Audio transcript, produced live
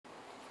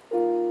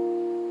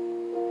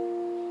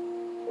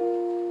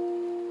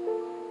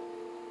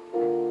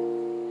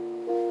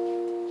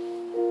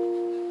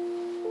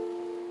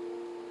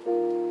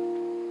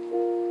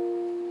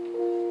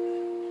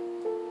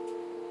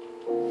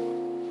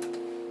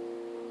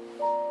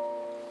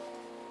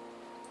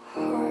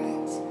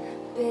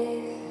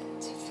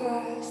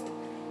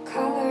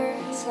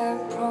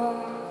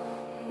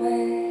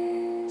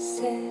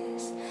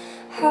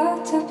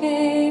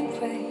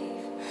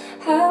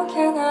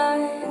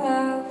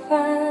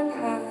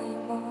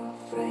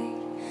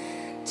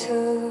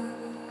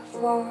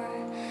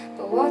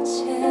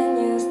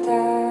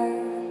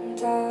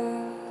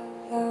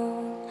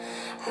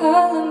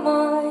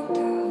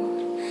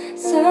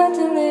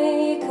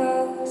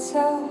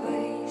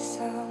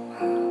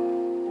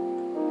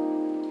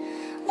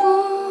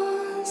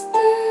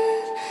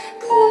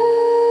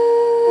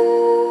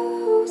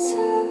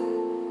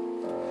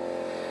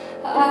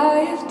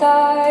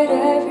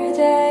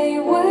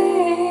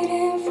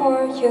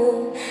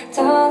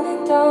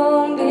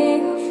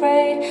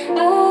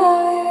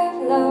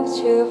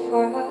you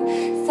for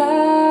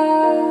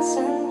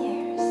 1,000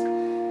 years. I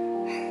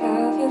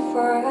love you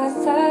for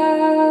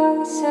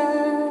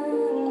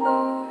 1,000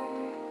 more.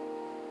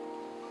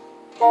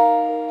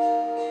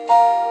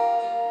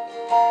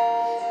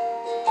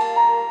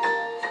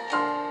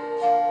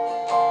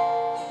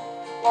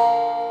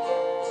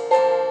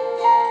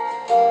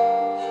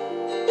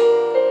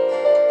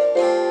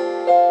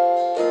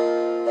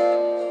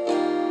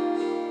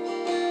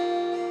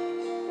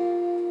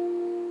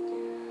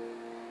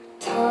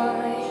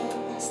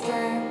 Time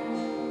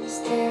stands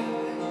still,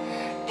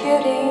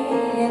 beauty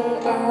in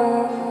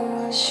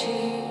all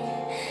she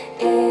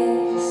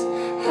is.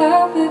 I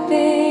will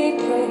be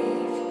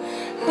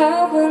brave, I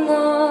will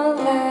not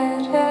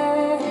let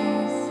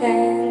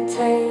anything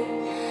take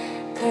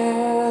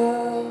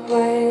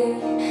away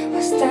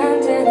what's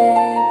standing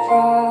in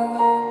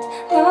front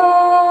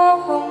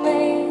of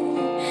me.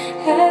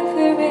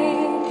 Every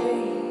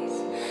breeze,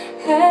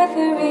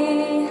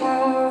 every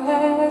hour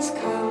has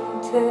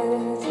come to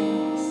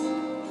this.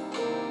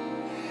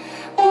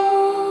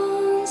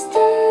 One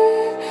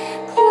step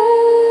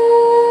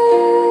closer.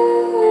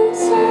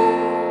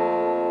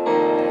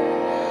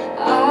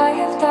 I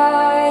have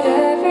died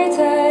every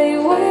day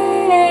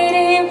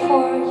waiting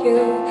for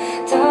you.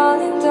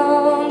 Darling,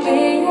 don't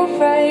be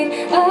afraid.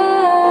 I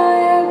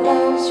have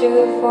loved you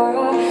for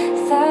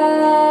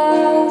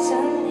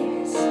 1,000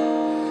 years. I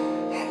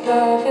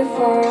love you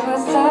for